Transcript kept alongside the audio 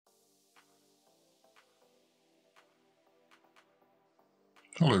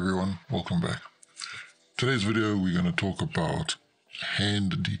Hello everyone, welcome back. Today's video we're going to talk about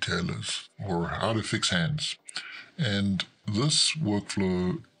hand detailers, or how to fix hands. And this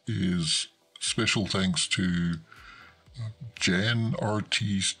workflow is special thanks to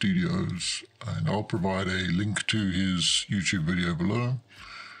JanRT Studios, and I'll provide a link to his YouTube video below.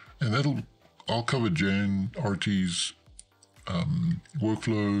 And I'll cover JanRT's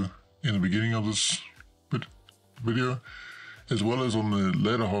workflow in the beginning of this video. As well as on the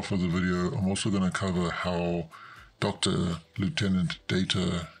later half of the video, I'm also going to cover how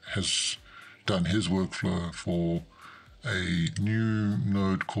Dr.Lt.Data has done his workflow for a new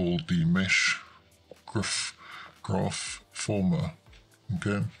node called the MeshGraphormer.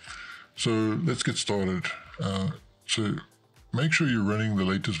 Okay, so let's get started. So make sure you're running the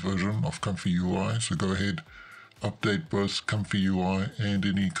latest version of ComfyUI. So go ahead, update both ComfyUI and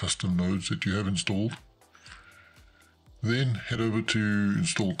any custom nodes that you have installed. Then head over to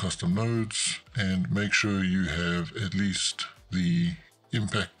install custom nodes and make sure you have at least the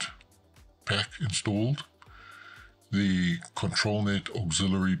impact pack installed, the ControlNet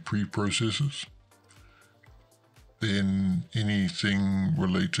auxiliary preprocessors, then anything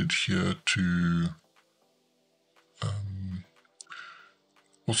related here to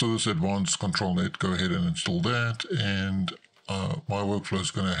also this advanced ControlNet, go ahead and install that. And my workflow is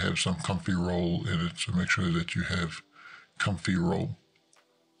going to have some Comfy role in it, so make sure that you have Comfy role.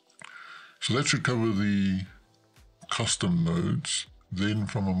 So that should cover the custom nodes. Then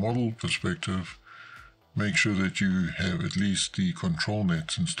from a model perspective, make sure that you have at least the control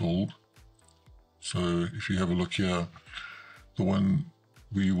nets installed. So if you have a look here, the one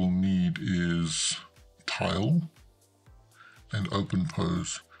we will need is tile and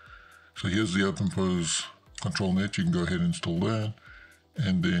OpenPose. So here's the OpenPose control net. You can go ahead and install that.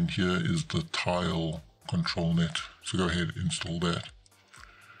 And then here is the tile control net, so go ahead and install that.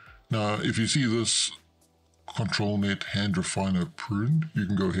 Now if you see this control net hand refiner pruned, you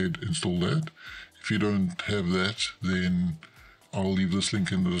can go ahead and install that. If you don't have that, then I'll leave this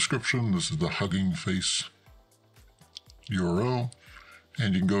link in the description. This is the Hugging Face URL,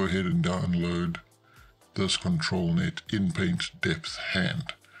 and you can go ahead and download this control net in paint depth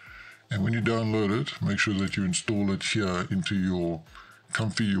hand. And when you download it, make sure that you install it here into your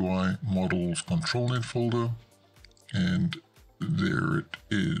ComfyUI models control net folder, and there it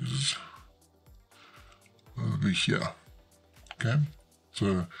is over here. Okay,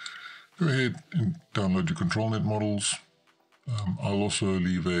 so go ahead and download your control net models. I'll also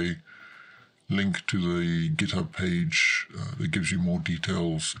leave a link to the GitHub page that gives you more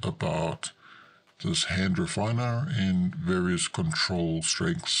details about this hand refiner and various control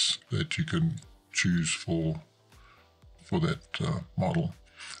strengths that you can choose for that model.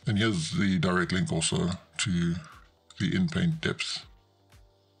 And here's the direct link also to the in-paint depth.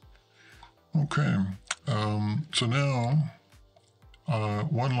 Okay, so now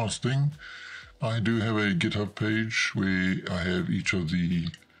one last thing. I do have a GitHub page where I have each of the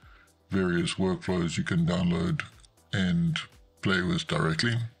various workflows you can download and play with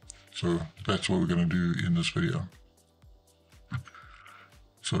directly. So that's what we're going to do in this video.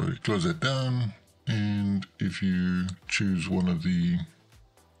 So close that down. And if you choose one of the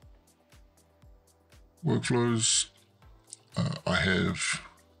workflows, I have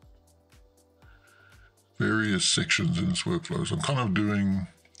various sections in this workflow. So I'm kind of doing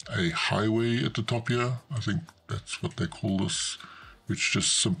a highway at the top here. I think that's what they call this, which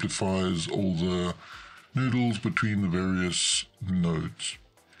just simplifies all the noodles between the various nodes.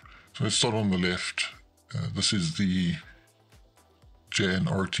 So let's start on the left. This is the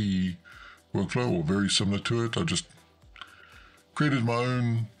JanRT workflow, or very similar to it. I just created my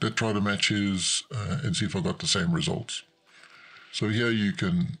own that try to match his and see if I got the same results. So here you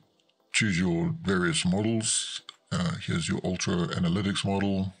can choose your various models. Here's your Ultra Analytics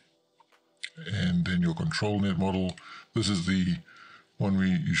model, and then your control net model. This is the one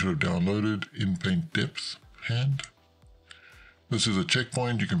you should have downloaded, in paint depth hand. This is a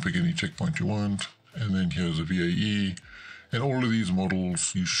checkpoint. You can pick any checkpoint you want. And then here's a VAE. And all of these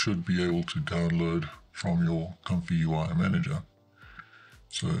models you should be able to download from your ComfyUI manager.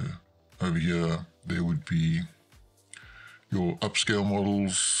 So over here, there would be your upscale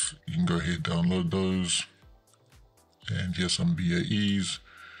models. You can go ahead and download those. And here's some VAEs.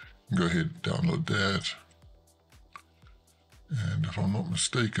 You can go ahead and download that. And if I'm not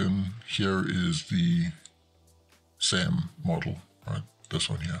mistaken, here is the SAM model, right? This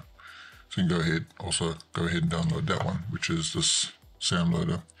one here. So you can go ahead and download that one, which is this SAM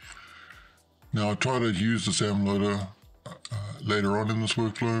loader. Now I tried to use the SAM loader later on in this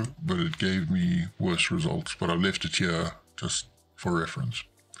workflow, but it gave me worse results, but I left it here just for reference.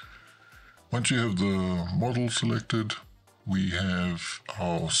 Once you have the model selected, we have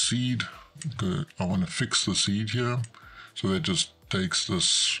our seed. I want to fix the seed here. So that just takes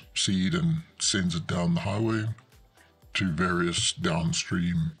this seed and sends it down the highway to various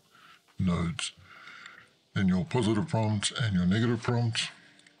downstream nodes. Then your positive prompt and your negative prompt.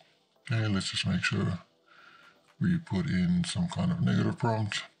 Okay, let's just make sure we put in some kind of negative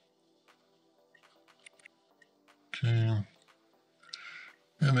prompt. Okay.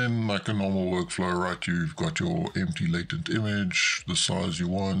 And then like a normal workflow, right, you've got your empty latent image, the size you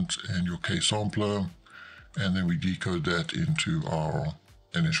want, and your K-sampler. And then we decode that into our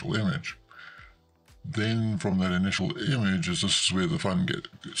initial image. Then from that initial image, this is where the fun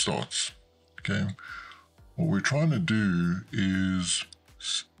starts. Okay. What we're trying to do is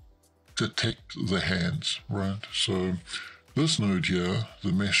detect the hands, right? So this node here, the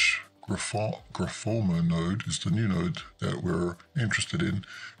MeshGraphormer node, is the new node that we're interested in,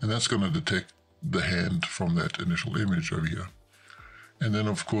 and that's going to detect the hand from that initial image over here. And then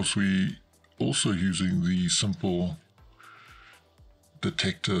of course we also using the simple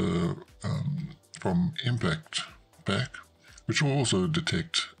detector from impact back, which will also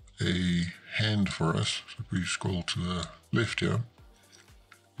detect a hand for us. So if we scroll to the left here,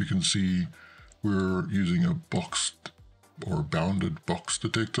 you can see we're using a boxed or bounded box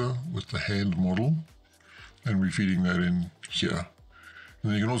detector with the hand model, and we're feeding that in here.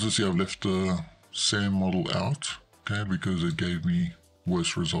 And then you can also see I've left the SAM model out, okay, because it gave me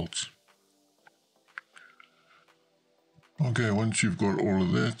worse results. Okay, once you've got all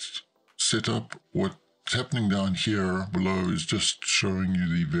of that set up, what's happening down here below is just showing you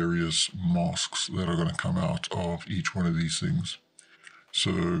the various masks that are going to come out of each one of these things.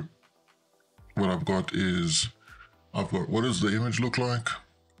 So what I've got is, what does the image look like?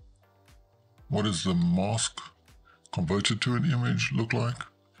 What does the mask converted to an image look like?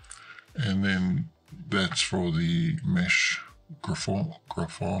 And then that's for the MeshGraphormer,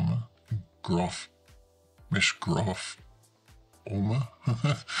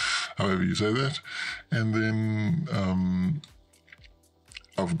 however you say that. And then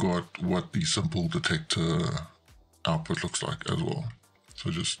I've got what the simple detector output looks like as well. So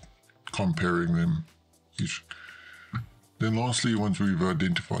just comparing them each. Then lastly, once we've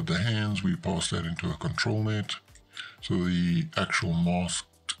identified the hands, we pass that into a control net. So the actual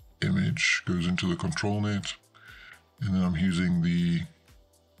masked image goes into the control net. And then I'm using the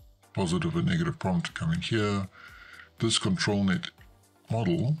positive and negative prompt to come in here. This control net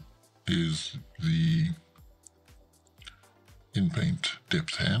model is the in-paint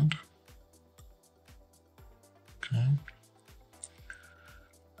depth hand. Okay.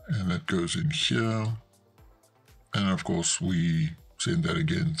 And that goes in here. And of course, we send that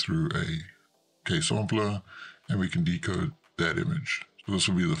again through a K-sampler, and we can decode that image. So this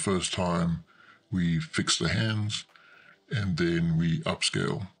will be the first time we fix the hands, and then we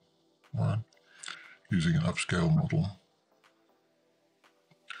upscale, right, using an upscale model.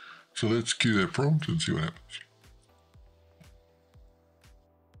 So let's cue that prompt and see what happens.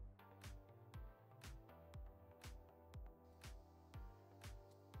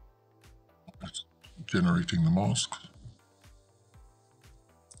 It's generating the mask.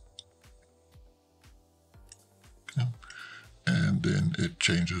 Okay. And then it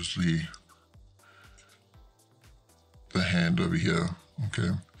changes the hand over here.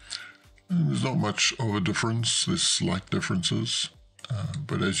 Okay. And there's not much of a difference. There's slight differences.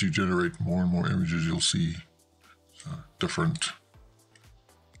 But as you generate more and more images, you'll see different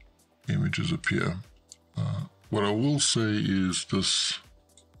images appear. What I will say is this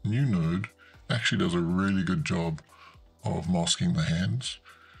new node actually does a really good job of masking the hands.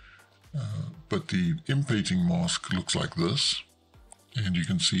 But the in-painting mask looks like this. And you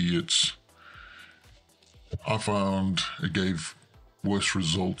can see I found it gave worse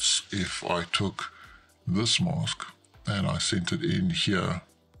results if I took this mask and I sent it in here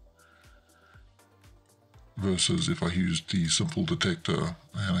versus if I used the simple detector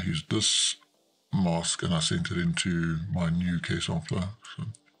and I used this mask and I sent it into my new K-sampler. So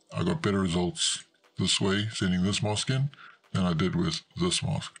I got better results this way, sending this mask in, than I did with this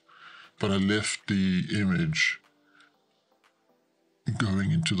mask. But I left the image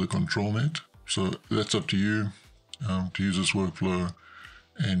going into the control net. So that's up to you to use this workflow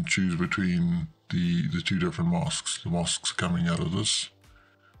and choose between the two different masks. The masks coming out of this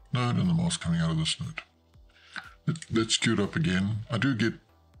node and the mask coming out of this node. Let's queue it up again. I do get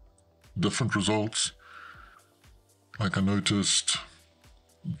different results. Like I noticed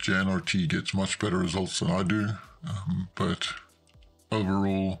JanRT gets much better results than I do, but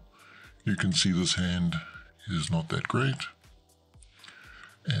overall you can see this hand is not that great.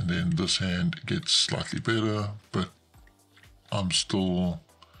 And then this hand gets slightly better, but I'm still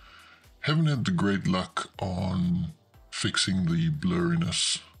haven't had the great luck on fixing the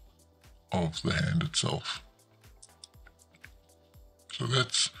blurriness of the hand itself. So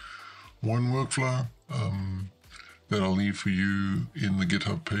that's one workflow that I'll leave for you in the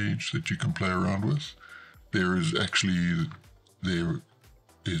GitHub page that you can play around with. There is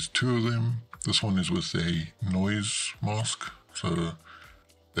two of them. This one is with a noise mask, so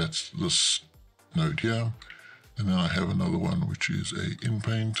that's this node here. And then I have another one which is a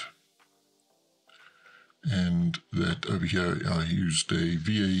inpaint. And that over here I used a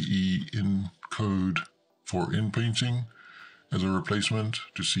VAE encode for inpainting as a replacement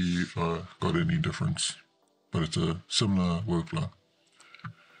to see if I got any difference. But it's a similar workflow.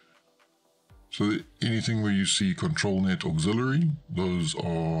 So anything where you see ControlNet auxiliary, those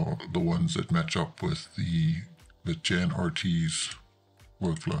are the ones that match up with the JanRT's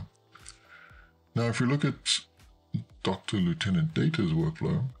workflow. Now if we look at Dr.Lt.Data's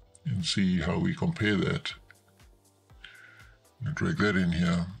workflow and see how we compare that, drag that in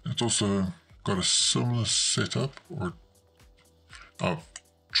here. It's also got a similar setup, or I've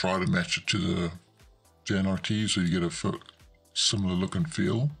tried to match it to the JanRT so you get a similar look and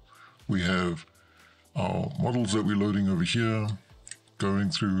feel. We have our models that we're loading over here, going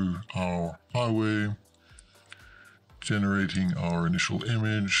through our highway, generating our initial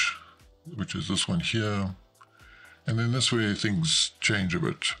image, which is this one here. And then this way things change a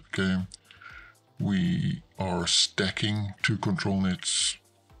bit, okay? We are stacking two control nets.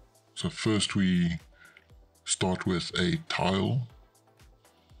 So first we start with a tile,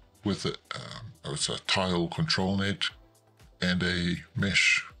 with it's a tile control net and a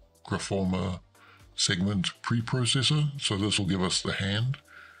MeshGraphormer segment preprocessor. So this will give us the hand.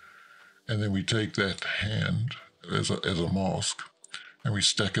 And then we take that hand as a mask and we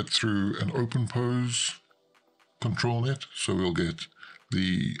stack it through an open pose control net. So we'll get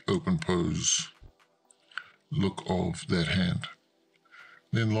the open pose look of that hand.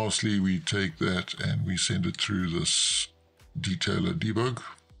 Then lastly, we take that and we send it through this detailer debug,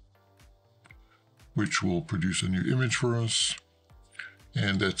 which will produce a new image for us.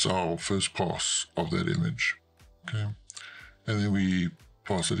 And that's our first pass of that image. Okay. And then we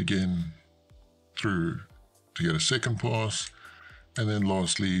pass it again through to get a second pass. And then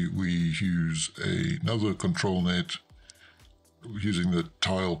lastly, we use another control net using the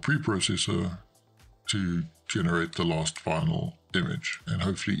tile preprocessor to generate the last final image. And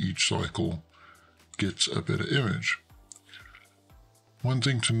hopefully each cycle gets a better image. One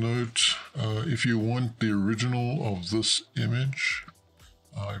thing to note, if you want the original of this image,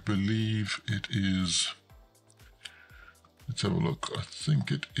 I believe it is, let's have a look, I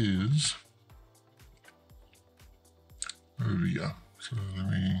think it is over here. So let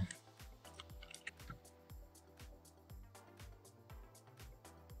me,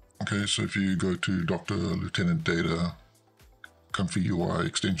 okay, so if you go to Dr.Lt.Data ComfyUI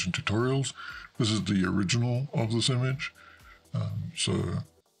extension tutorials, this is the original of this image. So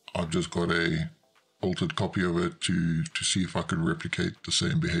I've just got a altered copy of it to see if I could replicate the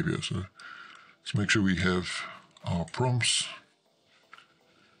same behavior. So let's make sure we have our prompts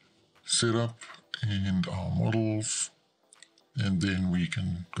set up and our models, and then we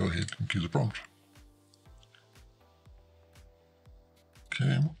can go ahead and cue the prompt.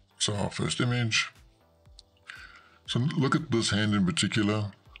 Okay, so our first image. So look at this hand in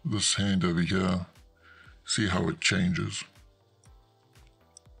particular, this hand over here, see how it changes.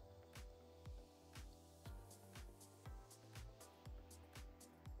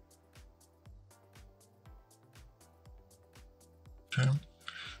 Okay,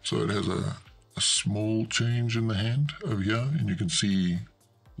 so it has a small change in the hand over here, and you can see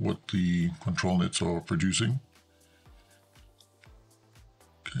what the control nets are producing.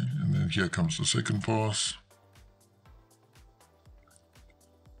 Okay, and then here comes the second pass.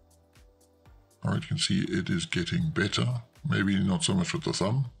 All right, you can see it is getting better. Maybe not so much with the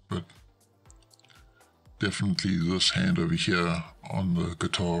thumb, but definitely this hand over here on the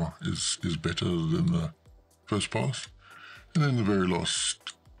guitar is better than the first pass. And then the very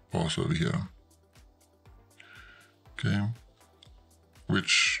last pass over here. Okay,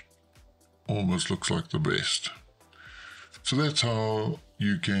 which almost looks like the best. So that's how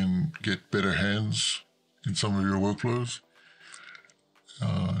you can get better hands in some of your workflows.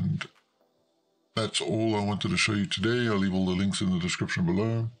 And that's all I wanted to show you today. I'll leave all the links in the description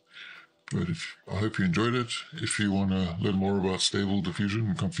below. But I hope you enjoyed it. If you want to learn more about Stable Diffusion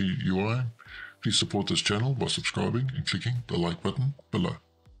and ComfyUI, please support this channel by subscribing and clicking the like button below.